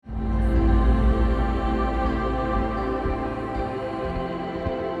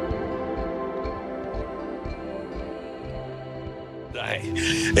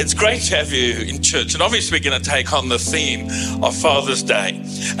It's great to have you in church, and obviously we're going to take on the theme of Father's Day.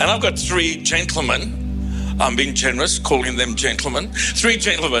 And I've got three gentlemen, I'm being generous, calling them gentlemen. Three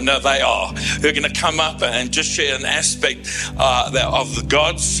gentlemen, no, they are, who are going to come up and just share an aspect of the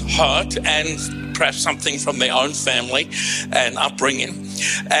God's heart and perhaps something from their own family and upbringing.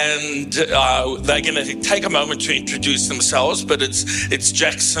 And they're going to take a moment to introduce themselves, but it's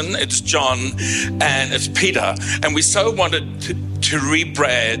Jackson, it's John, and it's Peter. And we so wanted to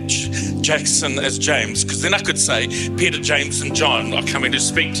rebadge Jackson as James, because then I could say Peter, James and John are coming to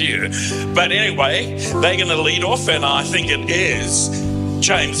speak to you. But anyway, they're going to lead off, and I think it is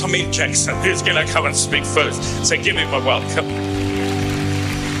Jackson who's going to come and speak first. So give him a welcome.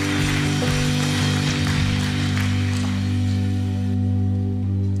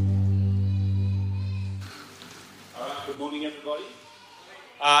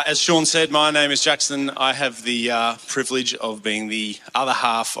 As Sean said, my name is Jackson. I have the privilege of being the other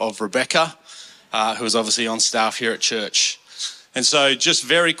half of Rebecca, who is obviously on staff here at church. And so just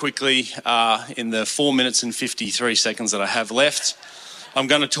very quickly, in the 4 minutes and 53 seconds that I have left, I'm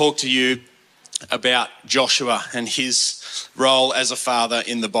going to talk to you about Joshua and his role as a father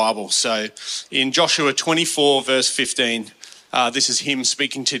in the Bible. So in Joshua 24, verse 15, this is him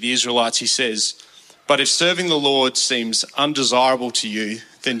speaking to the Israelites. He says, "But if serving the Lord seems undesirable to you,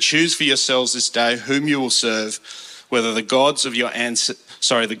 then choose for yourselves this day whom you will serve, whether the gods your ancestors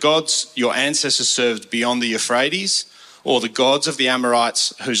served beyond the Euphrates, or the gods of the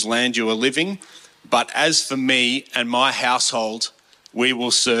Amorites whose land you are living. But as for me and my household, we will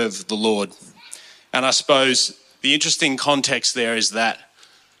serve the Lord." And I suppose the interesting context there is that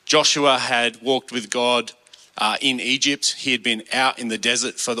Joshua had walked with God in Egypt. He had been out in the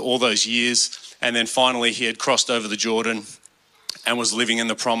desert for all those years, and then finally he had crossed over the Jordan and was living in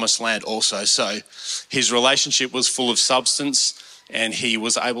the promised land also. So his relationship was full of substance, and he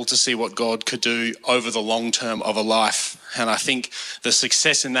was able to see what God could do over the long term of a life. And I think the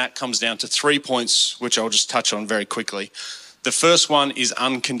success in that comes down to 3 points, which I'll just touch on very quickly. The first one is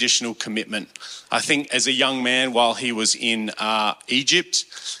unconditional commitment. I think as a young man, while he was in Egypt,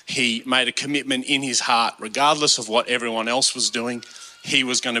 he made a commitment in his heart, regardless of what everyone else was doing. He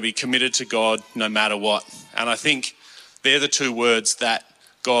was going to be committed to God no matter what. And I think they're the two words that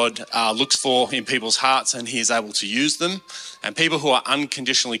God looks for in people's hearts, and he is able to use them. And people who are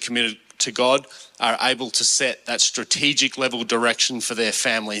unconditionally committed to God are able to set that strategic level direction for their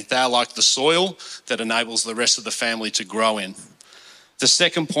family. They are like the soil that enables the rest of the family to grow in. The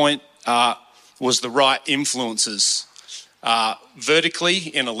second point was the right influences. Vertically,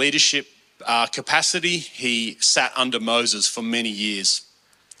 in a leadership capacity, he sat under Moses for many years.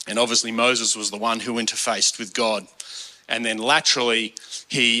 And obviously Moses was the one who interfaced with God. And then laterally,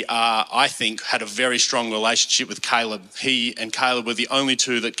 he, I think, had a very strong relationship with Caleb. He and Caleb were the only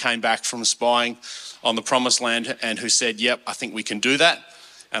two that came back from spying on the promised land and who said, yep, I think we can do that.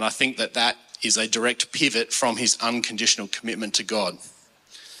 And I think that that is a direct pivot from his unconditional commitment to God.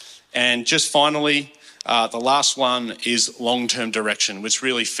 And just finally, the last one is long-term direction, which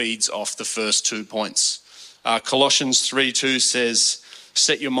really feeds off the first 2 points. Colossians 3:2 says,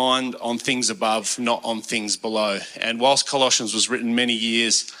 "Set your mind on things above, not on things below." And whilst Colossians was written many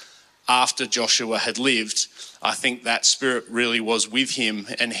years after Joshua had lived, I think that spirit really was with him.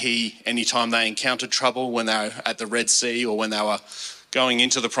 And he, anytime they encountered trouble, when they were at the Red Sea or when they were going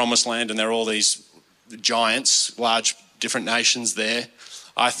into the promised land and there are all these giants, large different nations there,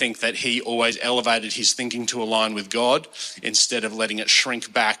 I think that he always elevated his thinking to align with God instead of letting it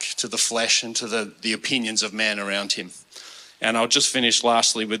shrink back to the flesh and to the opinions of man around him. And I'll just finish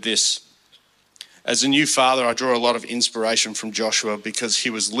lastly with this. As a new father, I draw a lot of inspiration from Joshua because he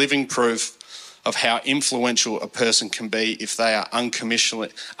was living proof of how influential a person can be if they are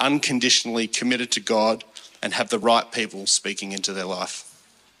unconditionally committed to God and have the right people speaking into their life.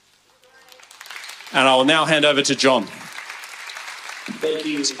 And I will now hand over to John. Thank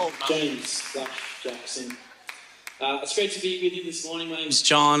you, James Jackson. It's great to be with you this morning. My name is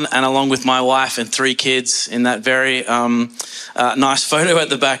John, and along with my wife and 3 kids in that very nice photo at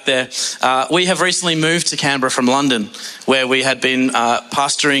the back there, we have recently moved to Canberra from London, where we had been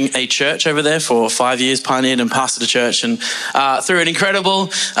pastoring a church over there for 5 years, pioneered and pastored a church. And through an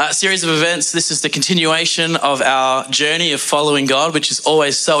incredible series of events, this is the continuation of our journey of following God, which is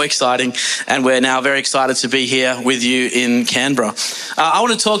always so exciting. And we're now very excited to be here with you in Canberra. I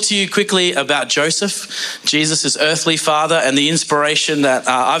want to talk to you quickly about Joseph, Jesus' earthly father and the inspiration that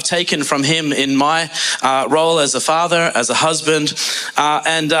I've taken from him in my role as a father, as a husband,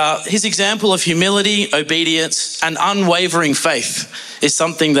 and his example of humility, obedience, and unwavering faith is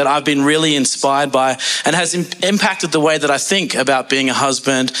something that I've been really inspired by and has impacted the way that I think about being a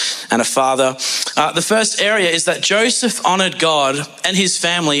husband and a father. The first area is that Joseph honored God and his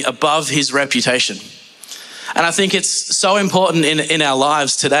family above his reputation. And I think it's so important in our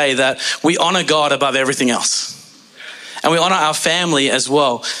lives today that we honor God above everything else. And we honor our family as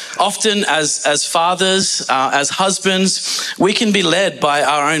well. Often as fathers, as husbands, we can be led by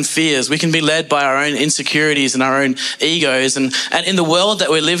our own fears. We can be led by our own insecurities and our own egos. And in the world that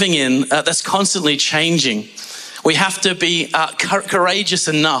we're living in, that's constantly changing. We have to be courageous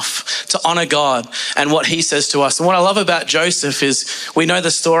enough to honor God and what he says to us. And what I love about Joseph is we know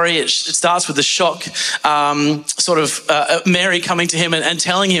the story. It starts with the shock, Mary coming to him and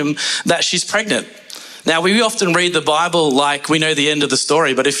telling him that she's pregnant. Now, we often read the Bible like we know the end of the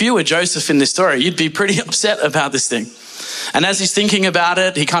story, but if you were Joseph in this story, you'd be pretty upset about this thing. And as he's thinking about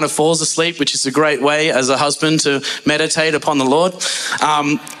it, he kind of falls asleep, which is a great way as a husband to meditate upon the Lord.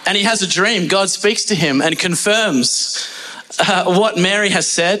 And he has a dream. God speaks to him and confirms what Mary has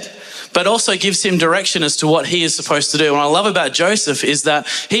said, but also gives him direction as to what he is supposed to do. And what I love about Joseph is that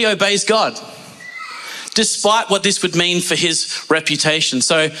he obeys God, despite what this would mean for his reputation.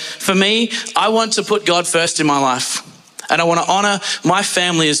 So for me, I want to put God first in my life. And I want to honor my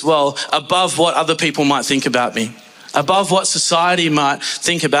family as well above what other people might think about me, above what society might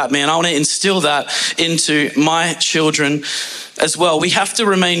think about me. And I want to instill that into my children as well. We have to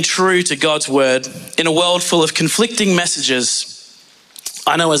remain true to God's word in a world full of conflicting messages.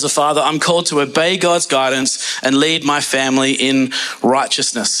 I know as a father, I'm called to obey God's guidance and lead my family in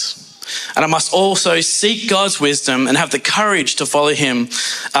righteousness. And I must also seek God's wisdom and have the courage to follow him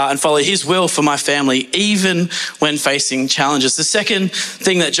and follow his will for my family, even when facing challenges. The second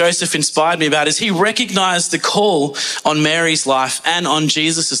thing that Joseph inspired me about is he recognized the call on Mary's life and on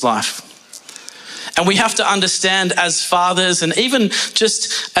Jesus's life. And we have to understand as fathers and even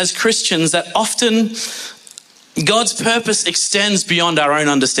just as Christians that often God's purpose extends beyond our own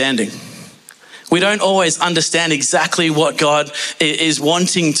understanding. We don't always understand exactly what God is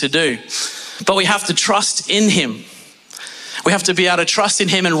wanting to do, but we have to trust in him. We have to be able to trust in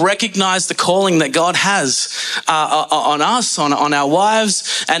him and recognize the calling that God has on us, on our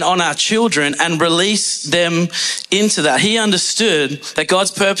wives and on our children, and release them into that. He understood that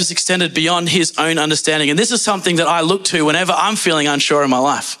God's purpose extended beyond his own understanding. And this is something that I look to whenever I'm feeling unsure in my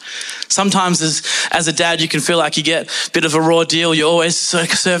life. Sometimes as a dad, you can feel like you get a bit of a raw deal. You're always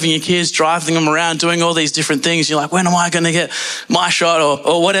serving your kids, driving them around, doing all these different things. You're like, when am I going to get my shot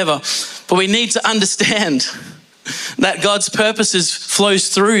or whatever? But we need to understand that God's purposes flows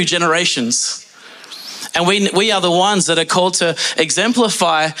through generations. And we are the ones that are called to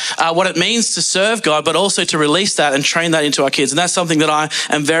exemplify what it means to serve God, but also to release that and train that into our kids. And that's something that I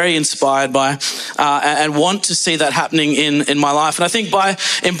am very inspired by and want to see that happening in my life. And I think by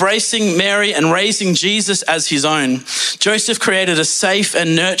embracing Mary and raising Jesus as his own, Joseph created a safe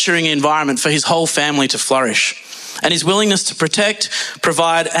and nurturing environment for his whole family to flourish. And his willingness to protect,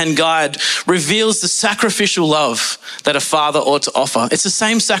 provide, and guide reveals the sacrificial love that a father ought to offer. It's the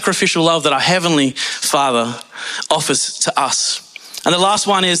same sacrificial love that our Heavenly Father offers to us. And the last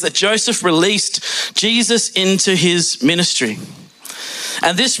one is that Joseph released Jesus into his ministry.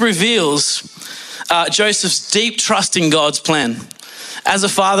 And this reveals Joseph's deep trust in God's plan. As a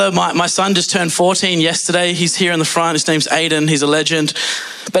father, my son just turned 14 yesterday. He's here in the front. His name's Aiden. He's a legend.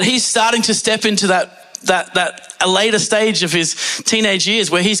 But he's starting to step into that a later stage of his teenage years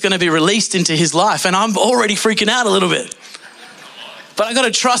where he's going to be released into his life. And I'm already freaking out a little bit. But I got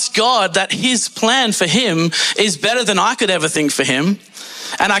to trust God that his plan for him is better than I could ever think for him.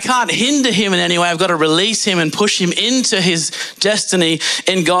 And I can't hinder him in any way. I've got to release him and push him into his destiny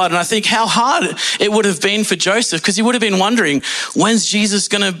in God. And I think how hard it would have been for Joseph, because he would have been wondering, when's Jesus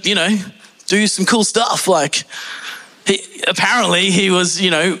going to, do some cool stuff? Like, he was,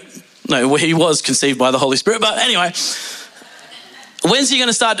 No, he was conceived by the Holy Spirit. But anyway, when's he going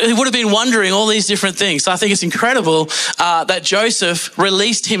to start? He would have been wondering all these different things. So I think it's incredible that Joseph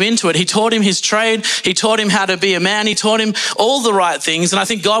released him into it. He taught him his trade. He taught him how to be a man. He taught him all the right things. And I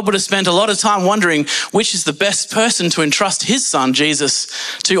think God would have spent a lot of time wondering which is the best person to entrust his son, Jesus,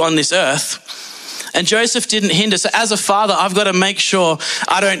 to on this earth. And Joseph didn't hinder. So as a father, I've got to make sure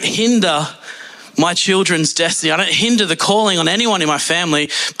I don't hinder my children's destiny. I don't hinder the calling on anyone in my family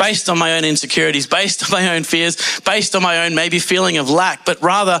based on my own insecurities, based on my own fears, based on my own maybe feeling of lack, but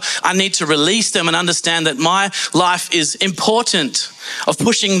rather I need to release them and understand that my life is important of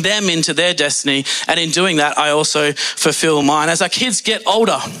pushing them into their destiny. And in doing that, I also fulfill mine. As our kids get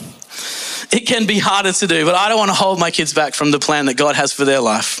older, it can be harder to do, but I don't want to hold my kids back from the plan that God has for their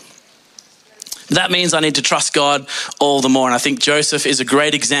life. That means I need to trust God all the more. And I think Joseph is a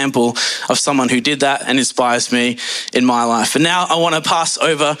great example of someone who did that and inspires me in my life. And now I want to pass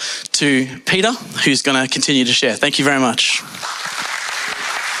over to Peter, who's going to continue to share. Thank you very much.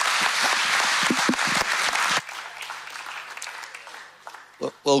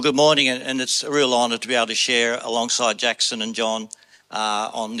 Well, good morning, and it's a real honour to be able to share alongside Jackson and John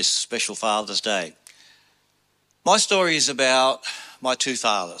on this special Father's Day. My story is about my two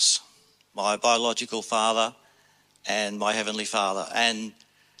fathers, my biological father and my heavenly Father. And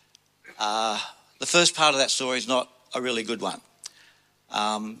the first part of that story is not a really good one.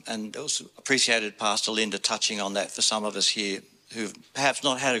 And it was appreciated, Pastor Linda, touching on that for some of us here who've perhaps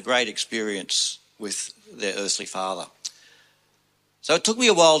not had a great experience with their earthly father. So it took me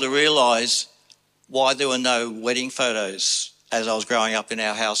a while to realise why there were no wedding photos as I was growing up in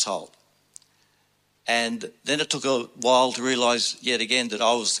our household. And then it took a while to realise yet again that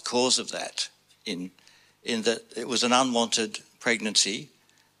I was the cause of that, in that it was an unwanted pregnancy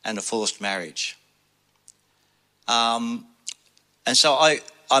and a forced marriage. And so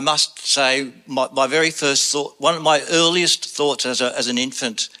I must say my very first thought, one of my earliest thoughts as an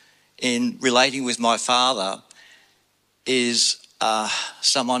infant in relating with my father is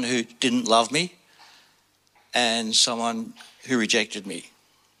someone who didn't love me and someone who rejected me.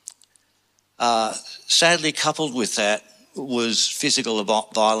 Sadly, coupled with that was physical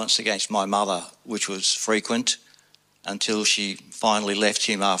violence against my mother, which was frequent until she finally left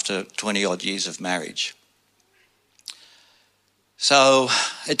him after 20 odd years of marriage. So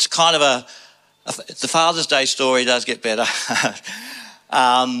it's kind of the Father's Day story does get better.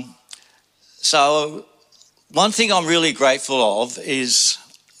 So one thing I'm really grateful of is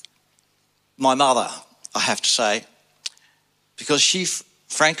my mother, I have to say, because she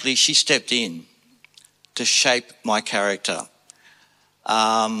stepped in to shape my character.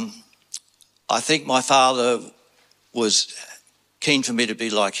 I think my father was keen for me to be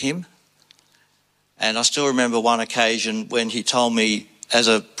like him. And I still remember one occasion when he told me, as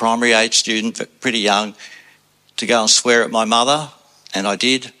a primary age student, pretty young, to go and swear at my mother, and I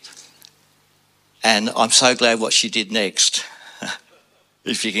did. And I'm so glad what she did next,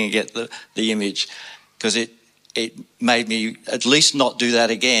 if you can get the image, because it made me at least not do that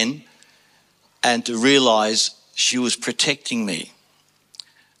again and to realise she was protecting me.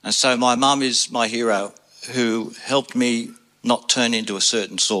 And so my mum is my hero, who helped me not turn into a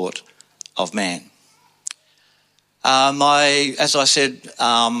certain sort of man. As I said,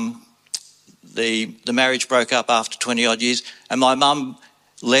 the marriage broke up after 20 odd years, and my mum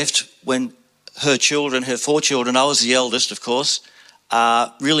left when her 4 children, I was the eldest, of course,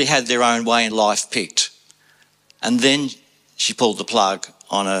 really had their own way in life picked. And then she pulled the plug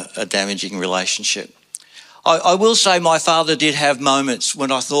on a damaging relationship. I will say my father did have moments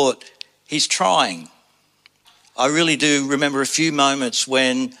when I thought, he's trying. I really do remember a few moments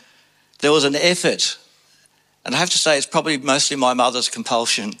when there was an effort, and I have to say it's probably mostly my mother's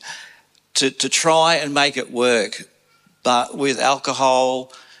compulsion, to try and make it work, but with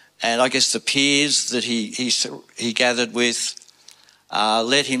alcohol and I guess the peers that he gathered with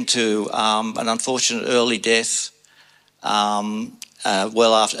led him to an unfortunate early death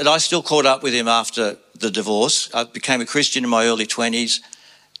well after. And I still caught up with him after the divorce. I became a Christian in my early 20s,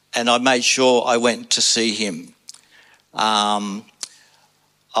 and I made sure I went to see him. I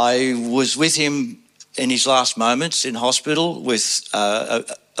was with him in his last moments in hospital with a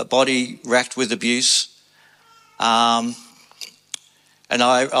body racked with abuse. And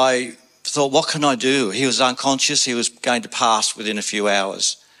I thought, what can I do? He was unconscious. He was going to pass within a few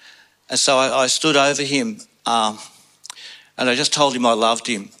hours. And so I stood over him and I just told him I loved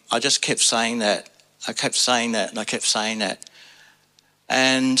him. I just kept saying that. I kept saying that and I kept saying that.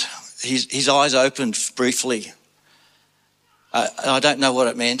 And his eyes opened briefly. I don't know what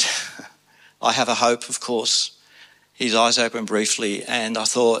it meant. I have a hope, of course. His eyes opened briefly and I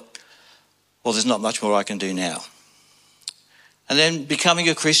thought, well, there's not much more I can do now. And then becoming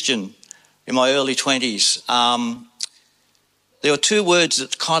a Christian in my early 20s, there were 2 words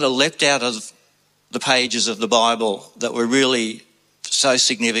that kind of leapt out of the pages of the Bible that were really so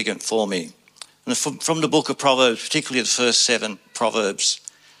significant for me. And from the book of Proverbs, particularly the first 7 Proverbs.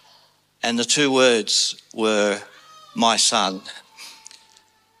 And the 2 words were, my son.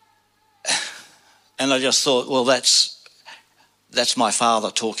 And I just thought, well, that's my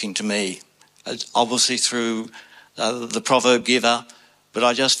Father talking to me, obviously through the proverb giver, but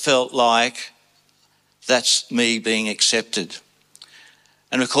I just felt like that's me being accepted.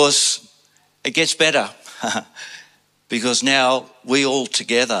 And of course, it gets better because now we all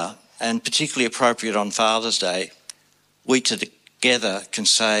together, and particularly appropriate on Father's Day, we together can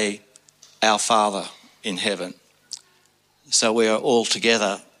say, our Father in heaven. So we are all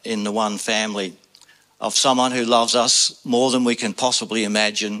together in the one family of someone who loves us more than we can possibly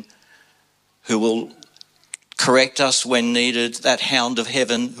imagine, who will correct us when needed, that hound of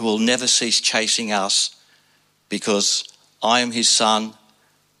heaven who will never cease chasing us, because I am his son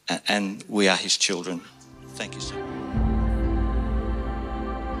and we are his children. Thank you so much.